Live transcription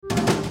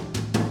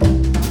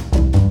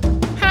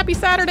Happy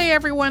Saturday,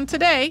 everyone.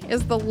 Today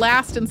is the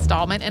last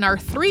installment in our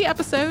 3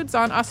 episodes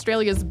on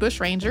Australia's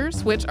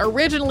Bushrangers, which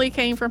originally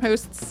came from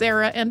hosts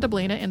Sarah and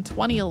Deblina in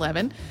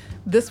 2011.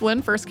 This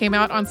one first came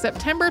out on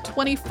September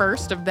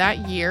 21st of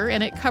that year,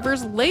 and it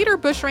covers later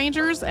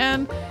bushrangers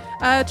and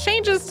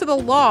changes to the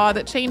law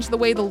that changed the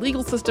way the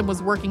legal system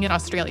was working in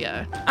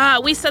Australia.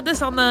 We said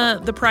this on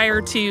the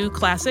prior 2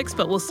 classics,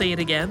 but we'll say it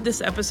again.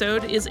 This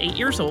episode is 8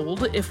 years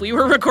old. If we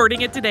were recording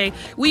it today,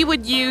 we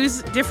would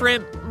use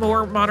different,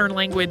 more modern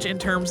language in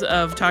terms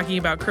of talking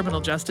about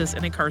criminal justice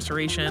and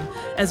incarceration,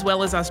 as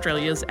well as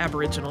Australia's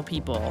Aboriginal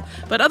people.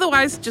 But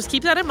otherwise, just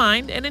keep that in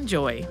mind and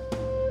enjoy.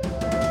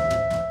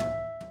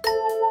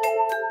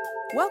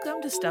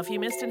 Welcome to Stuff You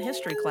Missed in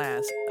History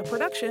Class, a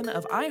production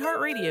of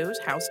iHeartRadio's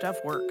How Stuff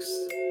Works.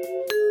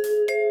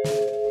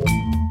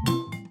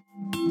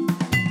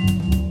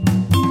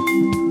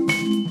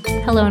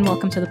 Hello and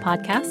welcome to the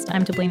podcast.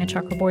 I'm Deblina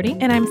Chakraborty.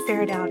 And I'm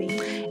Sarah Dowdy.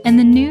 And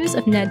the news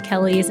of Ned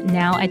Kelly's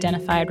now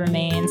identified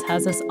remains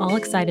has us all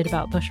excited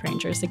about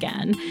bushrangers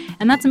again.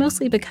 And that's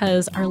mostly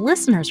because our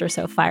listeners are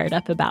so fired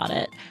up about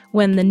it.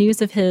 When the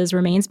news of his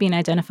remains being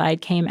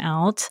identified came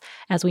out,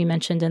 as we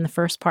mentioned in the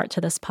first part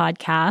to this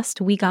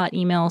podcast, we got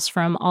emails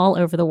from all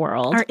over the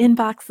world. Our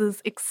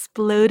inboxes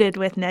exploded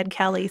with Ned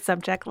Kelly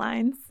subject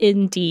lines.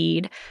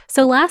 Indeed.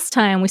 So last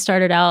time we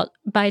started out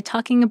by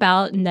talking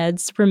about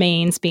Ned's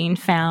remains being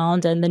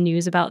found and the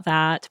news about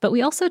that. But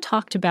we also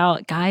talked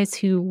about guys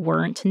who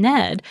weren't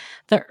Ned,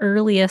 the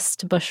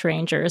earliest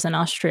bushrangers in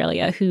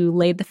Australia who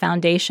laid the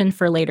foundation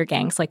for later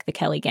gangs like the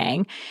Kelly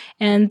Gang.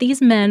 And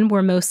these men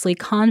were mostly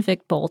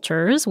convict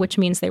bolters, which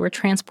means they were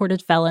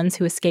transported felons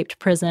who escaped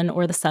prison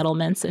or the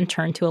settlements and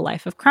turned to a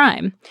life of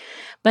crime.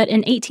 But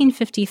in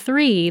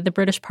 1853, the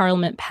British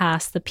Parliament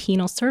passed the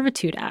Penal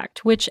Servitude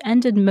Act, which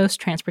ended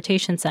most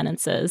transportation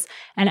sentences.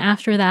 And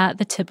after that,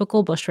 the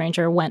typical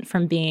bushranger went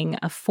from being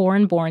a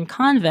foreign-born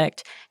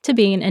convict to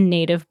being a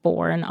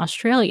native-born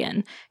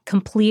Australian,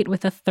 complete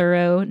with a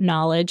thorough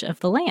knowledge of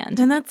the land.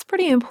 And that's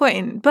pretty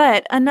important.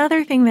 But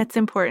another thing that's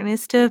important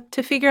is to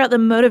figure out the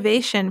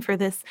motivation for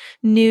this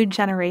new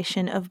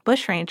generation of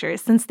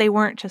bushrangers, since they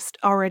weren't just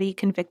already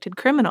convicted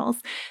criminals.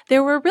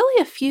 There were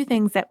really a few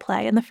things at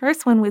play, and the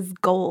first one was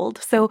gold.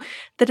 So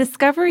the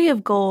discovery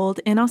of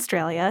gold in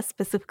Australia,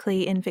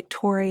 specifically in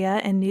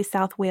Victoria and New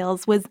South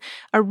Wales, was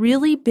a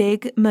really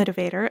big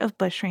motivator of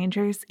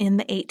bushrangers in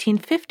the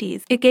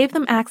 1850s. It gave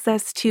them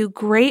access to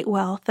great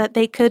wealth that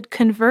they could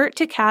convert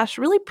to cash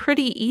really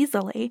pretty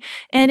easily.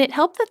 And it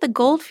helped that the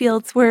gold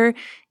fields were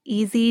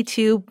easy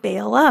to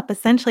bail up.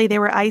 Essentially, they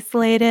were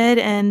isolated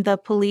and the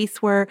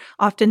police were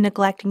often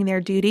neglecting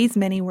their duties.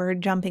 Many were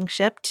jumping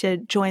ship to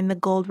join the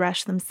gold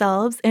rush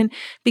themselves. And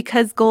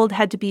because gold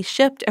had to be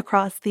shipped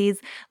across these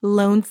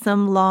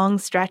lonesome, long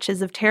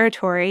stretches of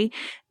territory,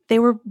 they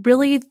were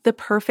really the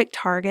perfect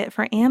target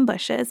for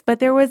ambushes. But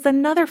there was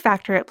another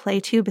factor at play,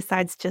 too,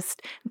 besides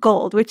just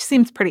gold, which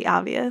seems pretty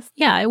obvious.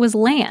 Yeah, it was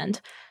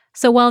land.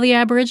 So while the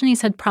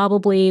Aborigines had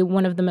probably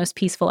one of the most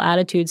peaceful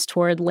attitudes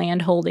toward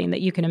land holding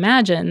that you can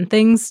imagine,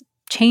 things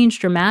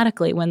changed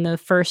dramatically when the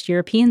first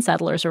European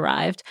settlers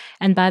arrived.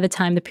 And by the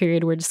time the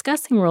period we're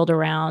discussing rolled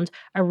around,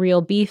 a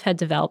real beef had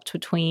developed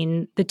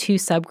between the 2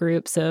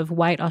 subgroups of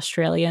white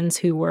Australians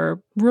who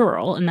were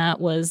rural, and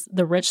that was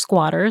the rich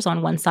squatters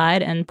on one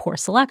side and poor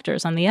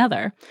selectors on the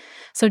other.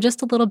 So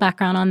just a little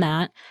background on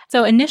that.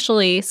 So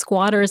initially,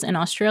 squatters in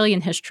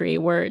Australian history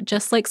were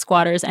just like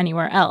squatters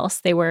anywhere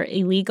else. They were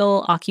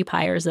illegal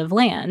occupiers of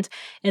land,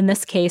 in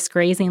this case,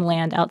 grazing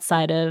land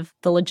outside of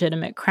the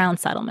legitimate crown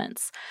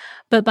settlements.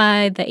 But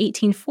by the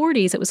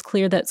 1840s, it was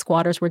clear that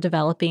squatters were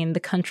developing the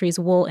country's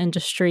wool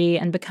industry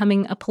and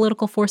becoming a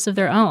political force of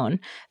their own.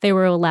 They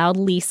were allowed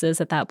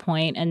leases at that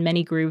point, and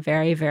many grew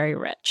very, very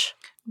rich.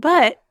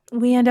 But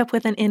we end up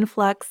with an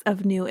influx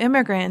of new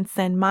immigrants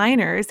and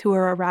miners who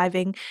are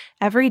arriving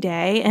every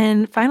day.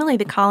 And finally,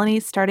 the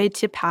colonies started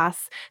to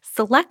pass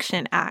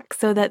selection acts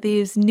so that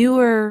these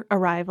newer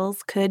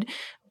arrivals could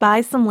buy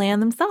some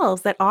land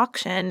themselves at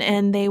auction.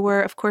 And they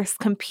were, of course,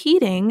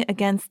 competing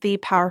against the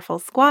powerful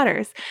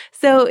squatters.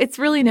 So it's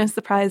really no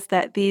surprise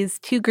that these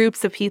 2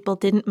 groups of people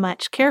didn't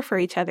much care for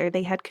each other.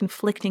 They had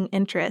conflicting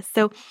interests.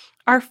 So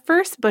our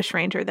first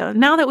bushranger, though,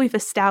 now that we've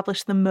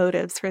established the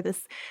motives for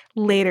this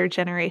later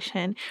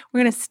generation,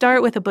 we're going to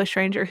start with a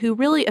bushranger who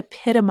really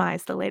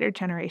epitomized the later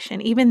generation,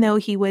 even though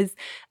he was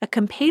a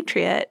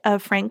compatriot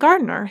of Frank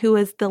Gardner, who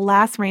was the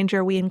last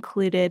ranger we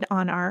included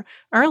on our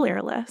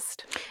earlier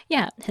list.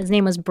 Yeah, his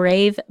name was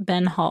Brave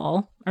Ben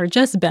Hall, or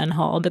just Ben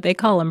Hall, but they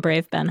call him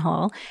Brave Ben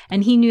Hall,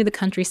 and he knew the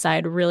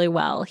countryside really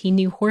well. He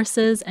knew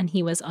horses, and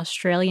he was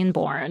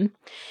Australian-born.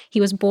 He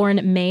was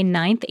born May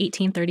 9th,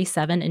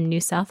 1837 in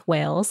New South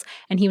Wales,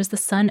 and he was the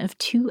son of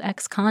 2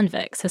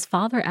 ex-convicts. His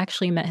father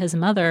actually met his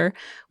mother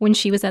when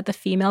she was at the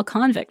female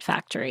convict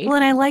factory. Well,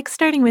 and I like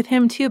starting with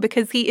him, too,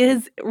 because he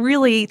is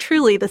really,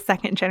 truly the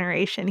second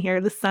generation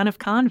here, the son of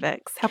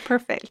convicts. How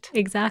perfect.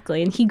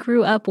 Exactly, and he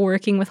grew up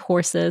working with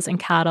horses and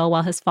cattle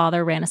while his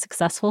father ran a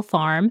successful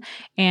farm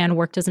and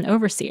worked worked as an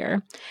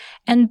overseer.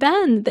 And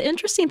Ben, the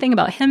interesting thing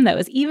about him, though,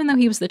 is even though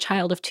he was the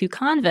child of two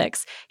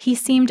convicts, he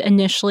seemed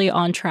initially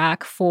on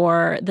track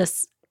for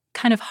this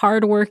kind of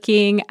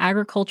hardworking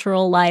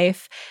agricultural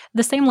life,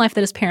 the same life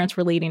that his parents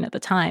were leading at the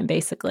time,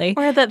 basically.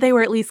 Or that they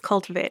were at least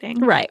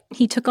cultivating. Right.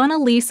 He took on a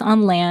lease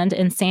on land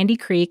in Sandy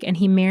Creek, and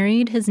he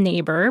married his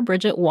neighbor,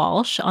 Bridget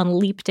Walsh, on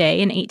Leap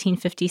Day in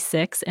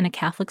 1856 in a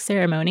Catholic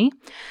ceremony.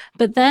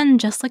 But then,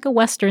 just like a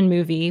Western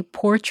movie,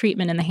 poor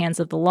treatment in the hands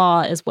of the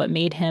law is what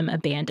made him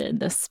abandon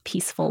this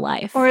peaceful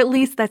life. Or at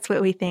least that's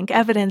what we think.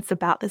 Evidence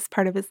about this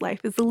part of his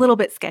life is a little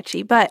bit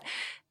sketchy, but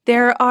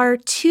there are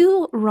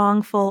two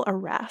wrongful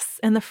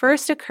arrests, and the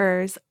first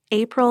occurs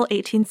April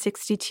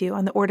 1862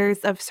 on the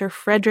orders of Sir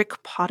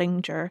Frederick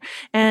Pottinger,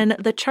 and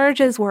the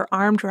charges were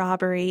armed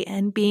robbery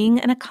and being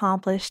an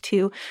accomplice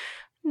to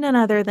none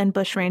other than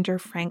bushranger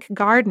Frank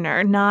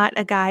Gardner, not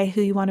a guy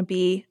who you want to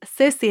be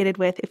associated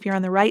with if you're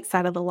on the right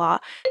side of the law.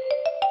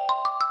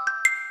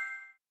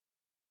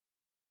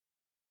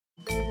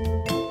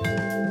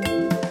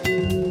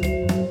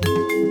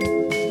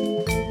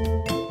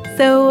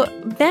 So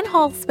Ben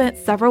Hall spent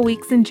several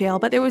weeks in jail,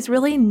 but there was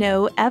really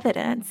no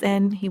evidence,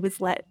 and he was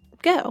let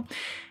go.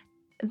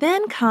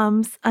 Then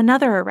comes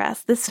another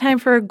arrest, this time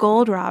for a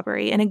gold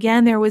robbery. And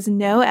again, there was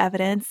no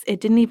evidence.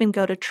 It didn't even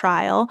go to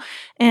trial.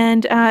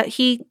 And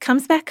he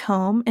comes back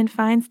home and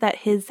finds that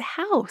his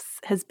house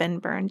has been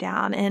burned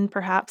down, and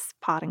perhaps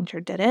Pottinger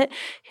did it.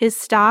 His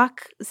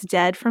stock is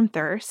dead from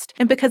thirst.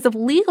 And because of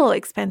legal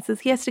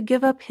expenses, he has to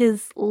give up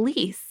his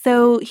lease.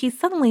 So he's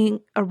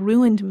suddenly a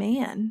ruined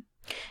man.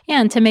 Yeah,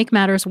 and to make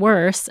matters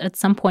worse, at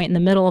some point in the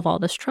middle of all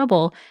this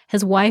trouble,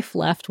 his wife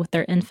left with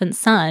their infant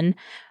son,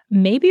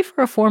 maybe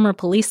for a former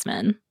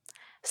policeman.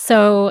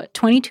 So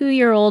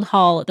 22-year-old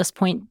Hall at this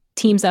point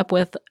teams up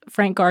with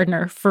Frank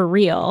Gardner for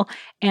real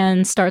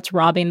and starts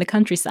robbing the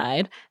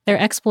countryside. Their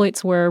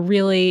exploits were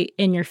really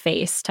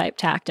in-your-face type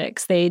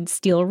tactics. They'd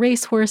steal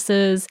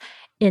racehorses.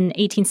 In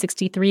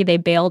 1863, they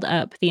bailed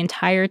up the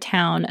entire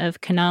town of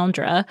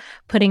Canaldra,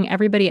 putting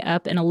everybody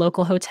up in a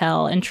local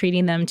hotel and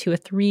treating them to a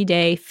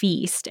 3-day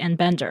feast and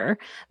bender.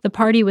 The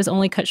party was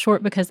only cut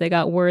short because they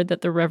got word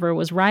that the river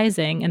was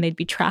rising and they'd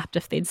be trapped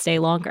if they'd stay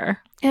longer.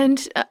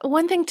 And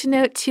one thing to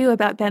note, too,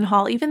 about Ben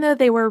Hall, even though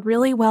they were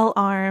really well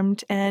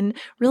armed and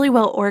really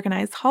well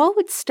organized, Hall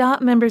would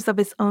stop members of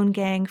his own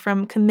gang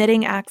from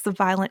committing acts of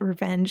violent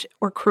revenge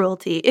or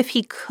cruelty if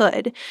he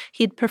could.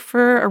 He'd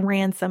prefer a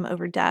ransom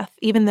over death,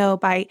 even though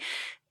by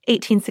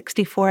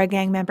 1864, a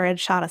gang member had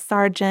shot a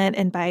sergeant,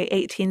 and by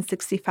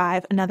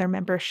 1865, another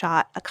member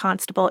shot a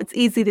constable. It's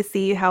easy to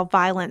see how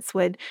violence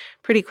would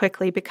pretty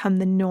quickly become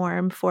the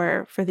norm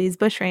for these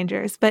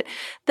bushrangers. But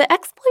the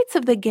exploits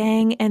of the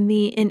gang and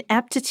the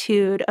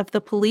ineptitude of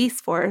the police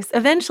force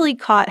eventually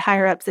caught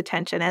higher-ups'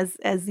 attention,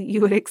 as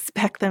you would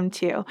expect them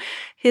to.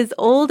 His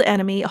old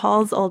enemy,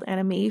 Hall's old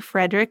enemy,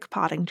 Frederick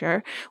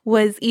Pottinger,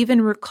 was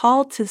even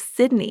recalled to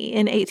Sydney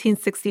in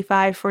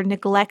 1865 for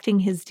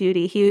neglecting his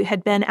duty. He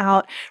had been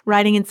out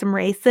riding in some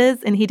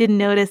races, and he didn't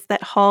notice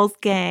that Hall's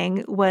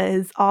gang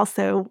was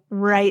also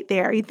right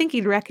there. You'd think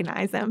he'd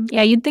recognize him.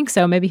 Yeah, you'd think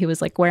so. Maybe he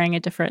was like wearing a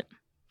different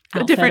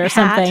outfit or hat.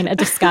 something, a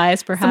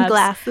disguise perhaps. Some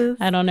glasses.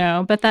 I don't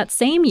know. But that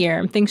same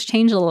year, things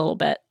changed a little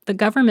bit. The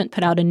government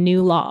put out a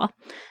new law,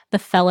 the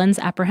Felons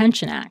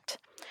Apprehension Act.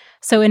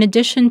 So in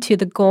addition to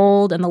the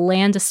gold and the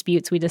land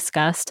disputes we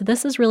discussed,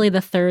 this is really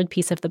the third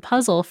piece of the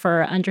puzzle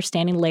for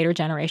understanding later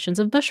generations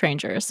of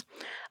bushrangers.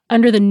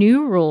 Under the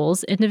new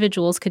rules,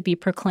 individuals could be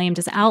proclaimed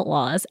as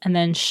outlaws and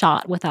then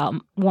shot without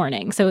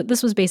warning. So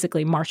this was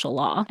basically martial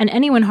law. And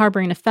anyone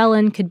harboring a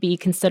felon could be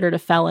considered a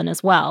felon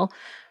as well.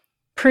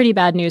 Pretty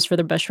bad news for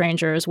the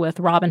bushrangers with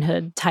Robin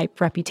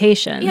Hood-type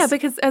reputations. Yeah,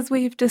 because as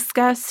we've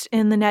discussed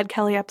in the Ned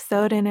Kelly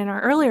episode and in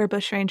our earlier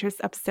Bushrangers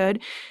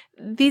episode,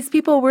 these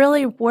people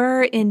really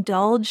were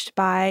indulged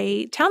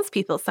by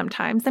townspeople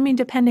sometimes. I mean,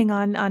 depending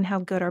on how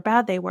good or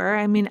bad they were.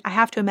 I mean, I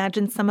have to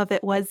imagine some of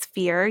it was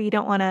fear. You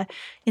don't want to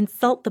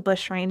insult the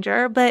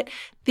bushranger, but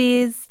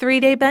these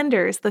 3-day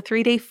benders, the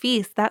 3-day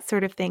feast, that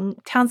sort of thing,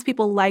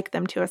 townspeople like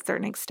them to a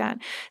certain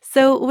extent.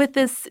 So with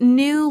this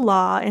new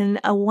law and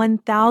a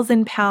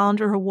 1,000-pound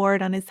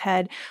reward on his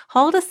head,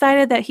 Hall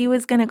decided that he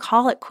was going to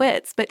call it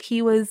quits, but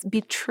he was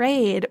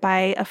betrayed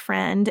by a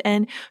friend,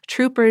 and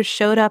troopers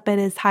showed up at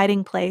his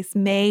hiding place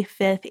May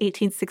 5th,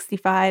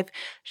 1865,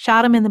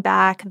 shot him in the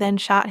back, then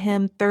shot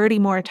him 30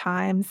 more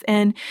times.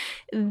 And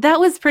that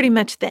was pretty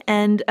much the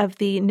end of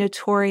the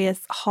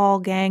notorious Hall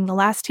gang. The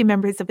last 2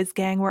 members of his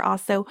gang were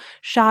also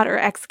shot or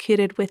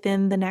executed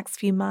within the next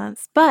few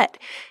months. But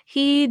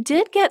he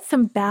did get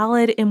some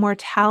ballad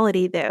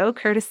immortality, though,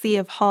 courtesy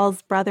of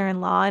Hall's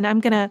brother-in-law. And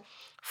I'm going to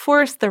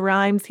force the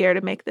rhymes here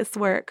to make this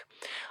work.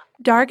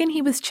 Dargan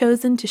he was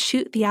chosen to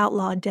shoot the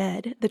outlaw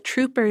dead. The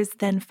troopers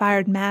then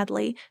fired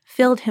madly,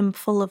 filled him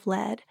full of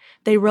lead.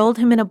 They rolled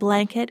him in a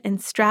blanket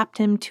and strapped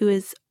him to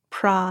his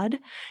prod,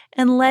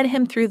 and led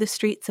him through the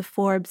streets of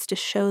Forbes to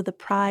show the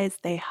prize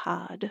they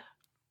had.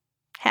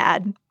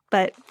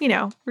 but,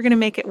 we're going to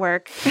make it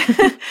work.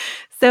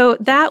 So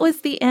that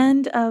was the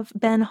end of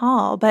Ben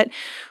Hall. But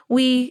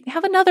we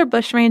have another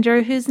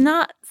bushranger who's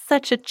not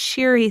such a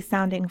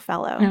cheery-sounding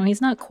fellow. No, he's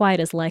not quite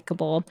as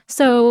likable.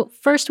 So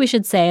first we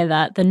should say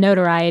that the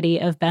notoriety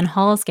of Ben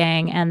Hall's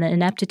gang and the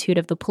ineptitude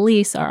of the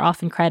police are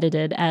often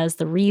credited as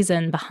the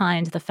reason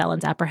behind the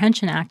Felons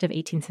Apprehension Act of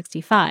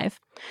 1865.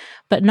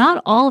 But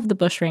not all of the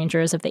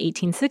bushrangers of the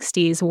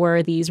 1860s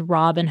were these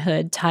Robin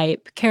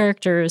Hood-type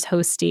characters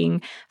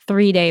hosting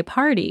three-day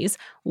parties.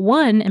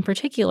 One in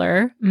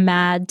particular,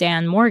 Mad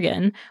Dan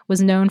Morgan,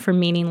 was known for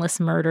meaningless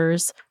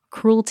murders,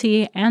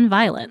 cruelty, and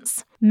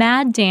violence.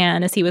 Mad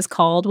Dan, as he was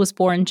called, was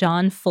born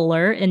John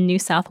Fuller in New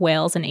South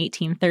Wales in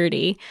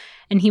 1830,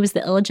 and he was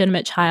the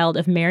illegitimate child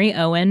of Mary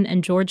Owen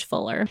and George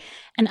Fuller.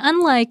 And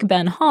unlike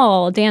Ben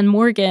Hall, Dan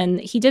Morgan,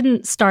 he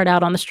didn't start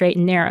out on the straight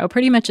and narrow.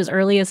 Pretty much as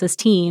early as his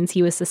teens,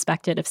 he was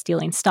suspected of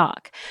stealing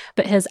stock.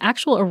 But his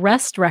actual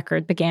arrest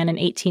record began in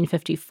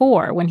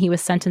 1854 when he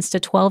was sentenced to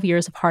 12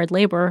 years of hard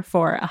labor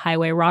for a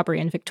highway robbery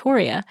in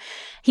Victoria.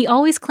 He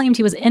always claimed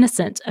he was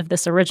innocent of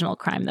this original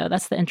crime, though.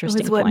 That's the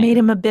interesting point. It was what made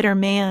him a bitter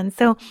man.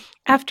 So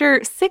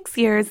after 6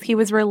 years, he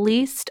was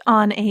released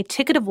on a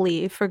ticket of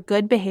leave for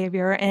good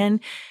behavior and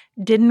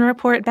didn't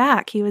report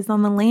back. He was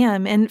on the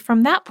lam. And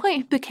from that point,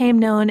 he became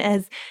known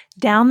as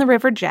Down the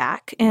River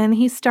Jack. And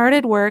he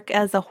started work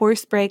as a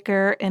horse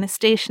breaker and a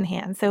station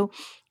hand. So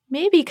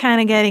maybe kind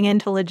of getting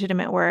into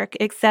legitimate work,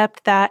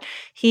 except that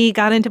he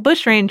got into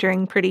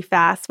bushrangering pretty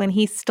fast when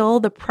he stole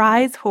the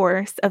prize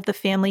horse of the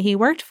family he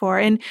worked for.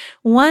 And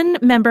one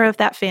member of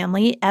that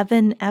family,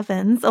 Evan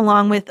Evans,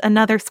 along with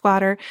another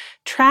squatter,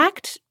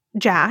 tracked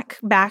Jack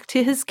back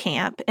to his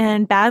camp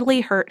and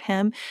badly hurt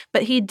him,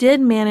 but he did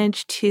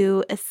manage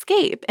to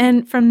escape.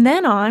 And from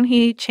then on,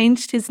 he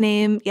changed his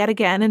name yet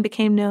again and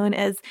became known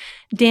as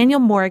Daniel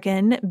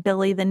Morgan,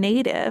 Billy the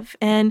Native.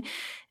 And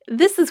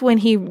this is when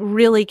he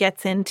really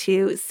gets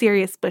into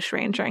serious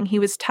bushrangering. He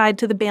was tied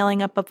to the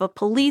bailing up of a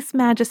police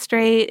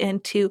magistrate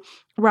and to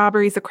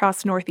robberies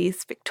across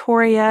Northeast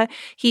Victoria.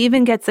 He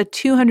even gets a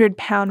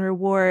 200-pound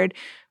reward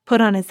put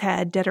on his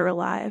head, dead or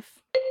alive.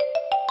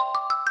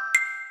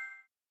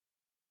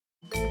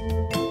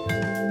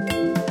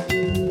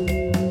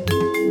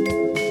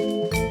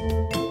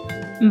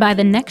 By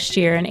the next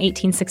year, in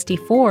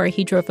 1864,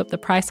 he drove up the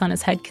price on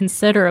his head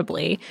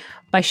considerably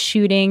by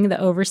shooting the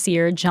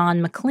overseer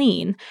John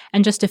McLean,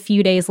 and just a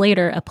few days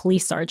later, a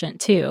police sergeant,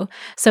 too.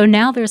 So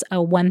now there's a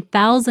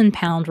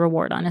 1,000-pound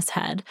reward on his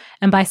head.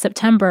 And by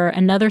September,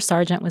 another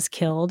sergeant was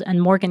killed, and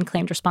Morgan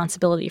claimed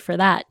responsibility for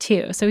that,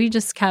 too. So it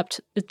just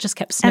kept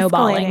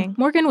snowballing. Escalating.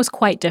 Morgan was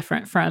quite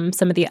different from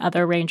some of the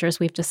other rangers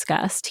we've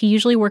discussed. He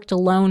usually worked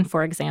alone,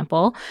 for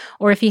example,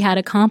 or if he had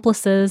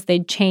accomplices,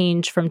 they'd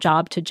change from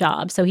job to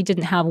job. So he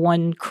didn't have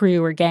one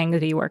crew or gang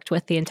that he worked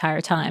with the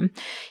entire time.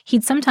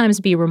 He'd sometimes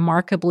be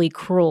remarkably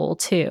cruel,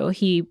 too.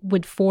 He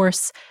would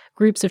force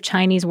groups of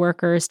Chinese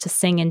workers to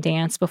sing and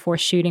dance before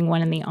shooting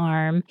one in the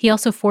arm. He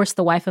also forced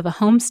the wife of a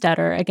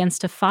homesteader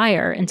against a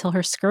fire until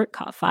her skirt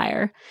caught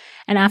fire.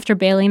 And after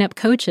bailing up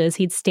coaches,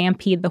 he'd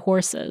stampede the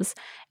horses,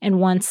 and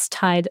once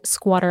tied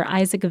squatter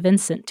Isaac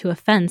Vincent to a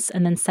fence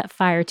and then set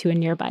fire to a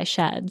nearby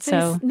shed.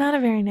 So he's not a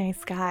very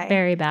nice guy.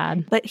 Very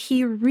bad. But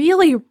he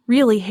really,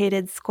 really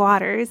hated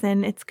squatters,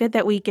 and it's good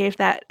that we gave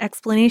that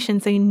explanation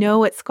so you know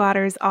what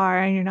squatters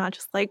are, and you're not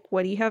just like,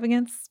 what do you have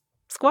against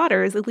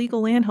squatters,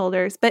 illegal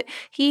landholders? But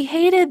he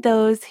hated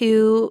those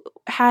who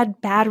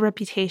had bad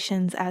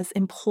reputations as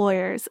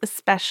employers,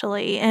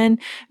 especially. And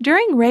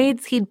during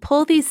raids, he'd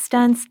pull these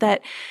stunts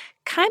that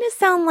kind of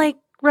sound like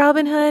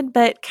Robin Hood,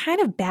 but kind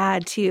of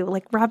bad too,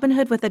 like Robin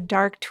Hood with a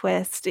dark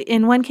twist.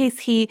 In one case,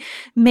 he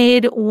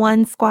made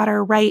one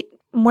squatter write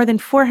more than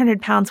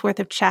 400 pounds worth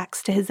of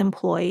checks to his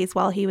employees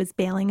while he was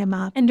bailing him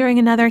up. And during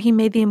another, he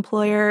made the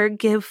employer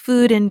give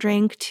food and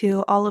drink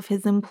to all of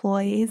his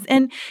employees.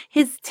 And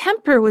his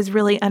temper was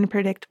really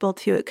unpredictable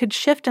too. It could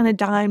shift on a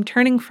dime,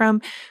 turning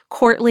from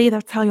courtly,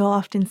 that's how you'll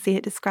often see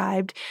it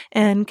described,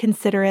 and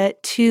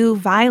considerate, to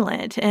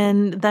violent.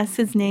 And thus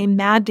his name,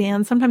 Mad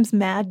Dan, sometimes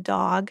Mad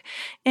Dog.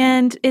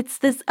 And it's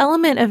this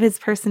element of his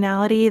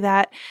personality,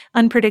 that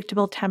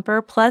unpredictable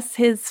temper, plus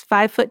his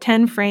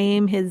 5'10"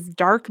 frame, his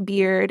dark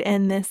beard,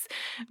 and this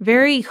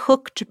very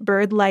hooked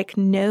bird-like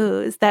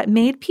nose that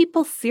made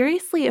people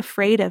seriously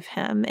afraid of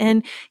him.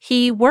 And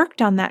he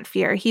worked on that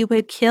fear. He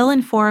would kill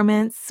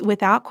informants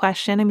without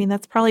question. I mean,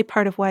 that's probably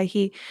part of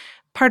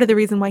the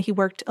reason why he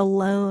worked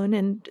alone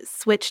and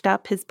switched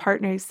up his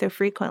partners so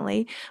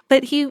frequently.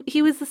 But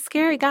he was a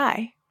scary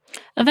guy.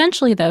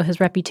 Eventually, though,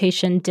 his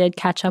reputation did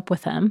catch up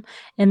with him.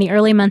 In the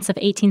early months of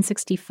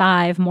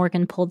 1865,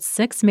 Morgan pulled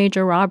 6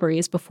 major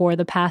robberies before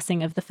the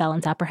passing of the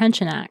Felons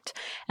Apprehension Act.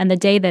 And the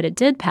day that it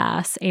did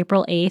pass,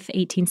 April 8th,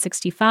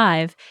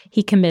 1865,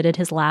 he committed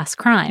his last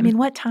crime. I mean,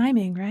 what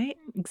timing, right?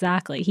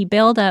 Exactly. He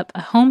bailed up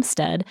a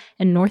homestead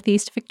in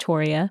Northeast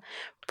Victoria,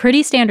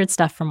 Pretty standard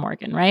stuff from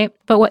Morgan, right?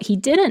 But what he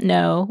didn't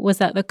know was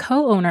that the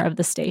co-owner of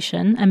the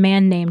station, a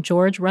man named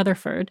George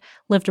Rutherford,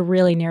 lived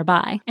really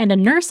nearby. And a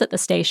nurse at the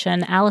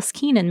station, Alice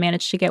Keenan,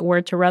 managed to get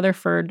word to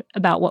Rutherford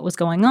about what was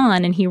going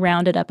on, and he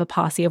rounded up a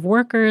posse of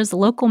workers,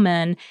 local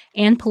men,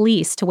 and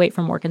police to wait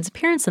for Morgan's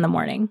appearance in the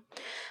morning.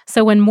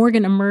 So when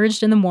Morgan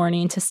emerged in the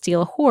morning to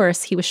steal a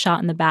horse, he was shot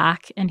in the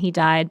back, and he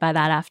died by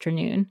that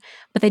afternoon.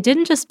 But they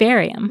didn't just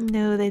bury him.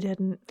 No, they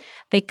didn't.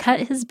 They cut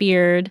his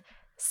beard,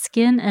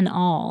 skin and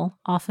all,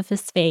 off of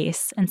his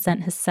face and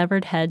sent his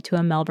severed head to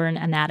a Melbourne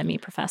anatomy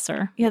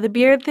professor. Yeah, the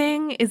beard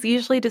thing is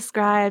usually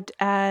described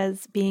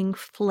as being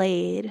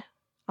flayed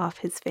off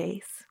his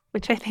face,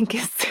 which I think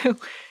is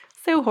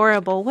so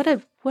horrible. What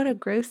a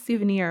gross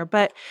souvenir,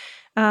 but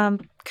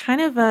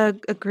kind of a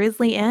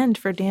grisly end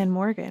for Dan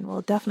Morgan. Well,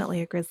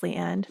 definitely a grisly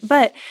end.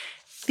 But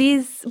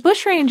these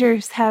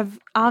bushrangers have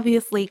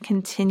obviously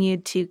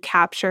continued to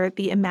capture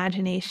the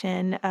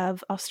imagination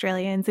of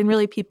Australians and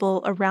really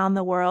people around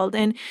the world.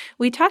 And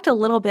we talked a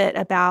little bit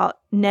about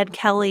Ned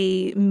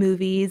Kelly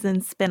movies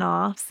and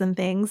spin-offs and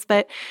things,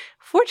 but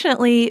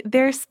fortunately,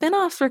 there are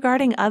spin-offs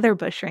regarding other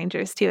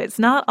bushrangers too. It's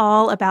not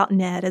all about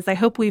Ned, as I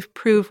hope we've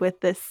proved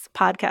with this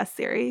podcast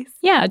series.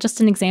 Yeah,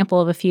 just an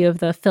example of a few of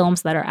the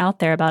films that are out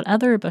there about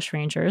other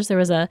bushrangers. There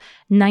was a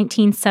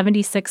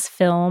 1976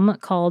 film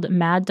called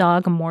Mad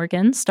Dog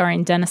Morgan,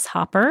 starring Dennis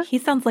Hopper. He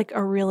sounds like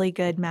a really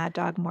good Mad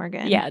Dog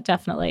Morgan. Yeah,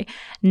 definitely.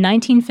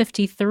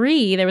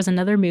 1953, there was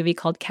another movie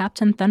called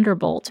Captain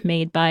Thunderbolt,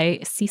 made by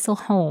Cecil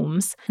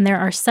Holmes. And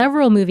there are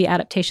several movie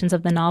adaptations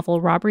of the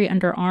novel Robbery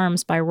Under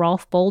Arms by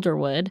Rolf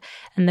Boulderwood,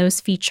 and those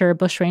feature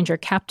bushranger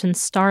Captain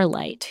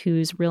Starlight,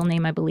 whose real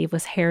name I believe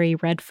was Harry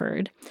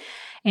Redford.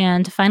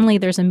 And finally,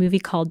 there's a movie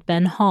called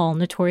Ben Hall,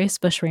 Notorious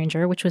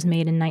Bushranger, which was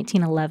made in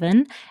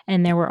 1911.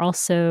 And there were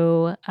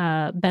also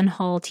Ben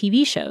Hall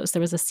TV shows.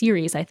 There was a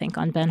series, I think,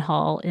 on Ben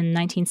Hall in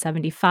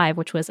 1975,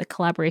 which was a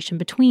collaboration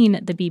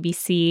between the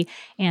BBC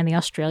and the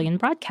Australian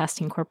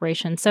Broadcasting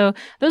Corporation. So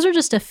those are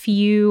just a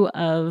few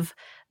of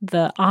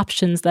the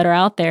options that are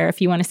out there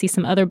if you want to see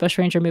some other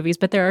bushranger movies,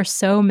 but there are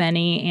so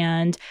many,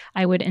 and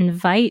I would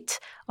invite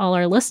all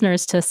our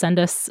listeners to send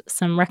us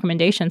some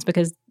recommendations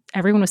because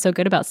everyone was so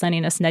good about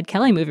sending us Ned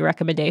Kelly movie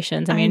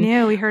recommendations. I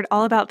know. We heard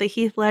all about the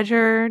Heath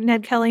Ledger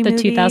Ned Kelly movie.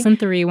 The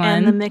 2003 one.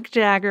 And the Mick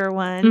Jagger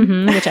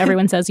one. Which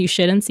everyone says you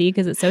shouldn't see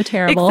because it's so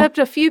terrible. Except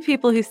a few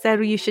people who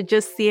said you should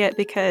just see it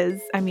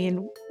because, because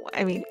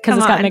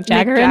it's got Mick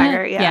Jagger in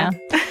it? Yeah.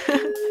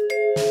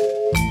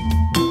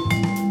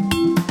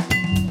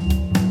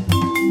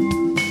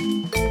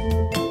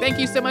 Thank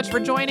you so much for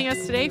joining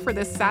us today for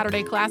this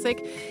Saturday Classic.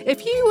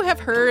 If you have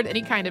heard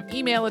any kind of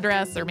email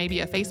address or maybe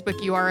a Facebook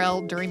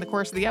URL during the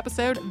course of the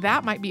episode,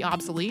 that might be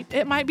obsolete.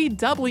 It might be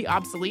doubly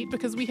obsolete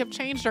because we have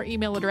changed our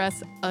email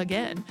address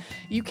again.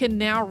 You can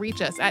now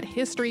reach us at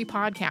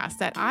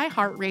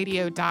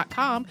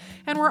historypodcast@iheartradio.com,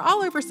 and we're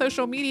all over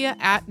social media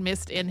at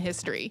Missed in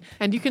History.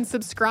 And you can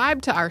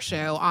subscribe to our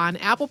show on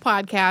Apple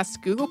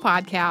Podcasts, Google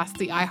Podcasts,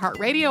 the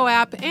iHeartRadio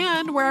app,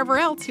 and wherever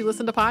else you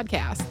listen to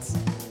podcasts.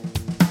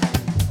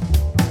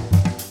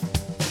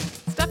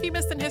 Stuff You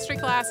Missed in History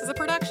Class is a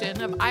production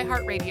of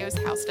iHeartRadio's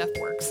How Stuff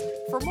Works.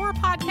 For more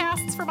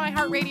podcasts from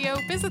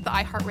iHeartRadio, visit the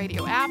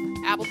iHeartRadio app,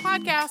 Apple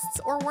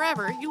Podcasts, or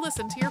wherever you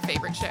listen to your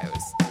favorite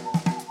shows.